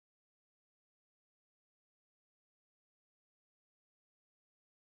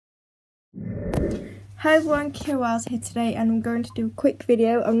Hi everyone, Kira here today, and I'm going to do a quick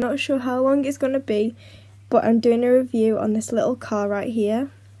video. I'm not sure how long it's going to be, but I'm doing a review on this little car right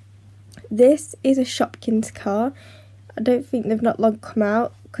here. This is a Shopkins car. I don't think they've not long come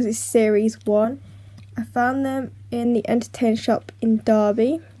out because it's series 1. I found them in the entertain shop in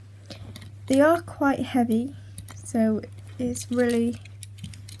Derby. They are quite heavy, so it's really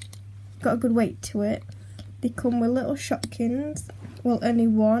got a good weight to it. They come with little Shopkins, well, only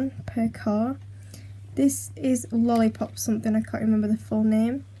one per car. This is Lollipop something, I can't remember the full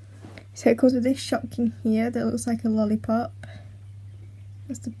name. So it comes with this Shopkin here that looks like a lollipop.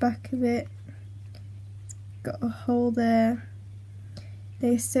 That's the back of it. It's got a hole there.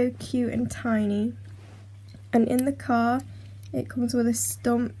 They're so cute and tiny. And in the car, it comes with a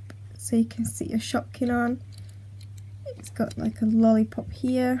stump so you can sit your Shopkin on. It's got like a lollipop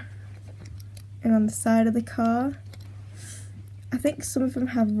here and on the side of the car. I think some of them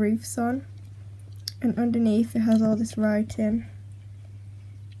have roofs on. And underneath it has all this writing.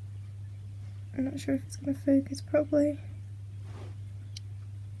 I'm not sure if it's going to focus properly,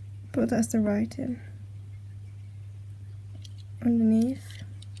 but that's the writing underneath.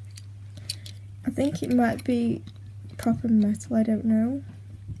 I think it might be proper metal, I don't know.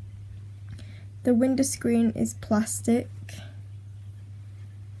 The window screen is plastic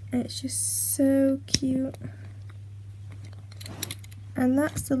and it's just so cute. And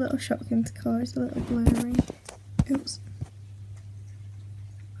that's the little Shopkins car. It's a little blurry. Oops.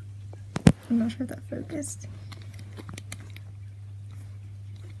 I'm not sure if that focused.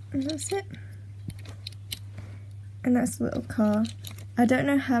 And that's it. And that's the little car. I don't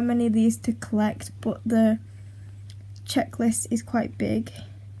know how many of these to collect, but the checklist is quite big,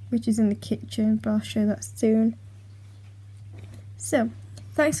 which is in the kitchen, but I'll show that soon. So,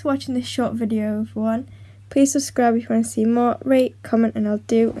 thanks for watching this short video, everyone. Please subscribe if you want to see more, rate, comment, and I'll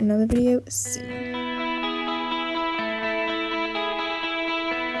do another video soon.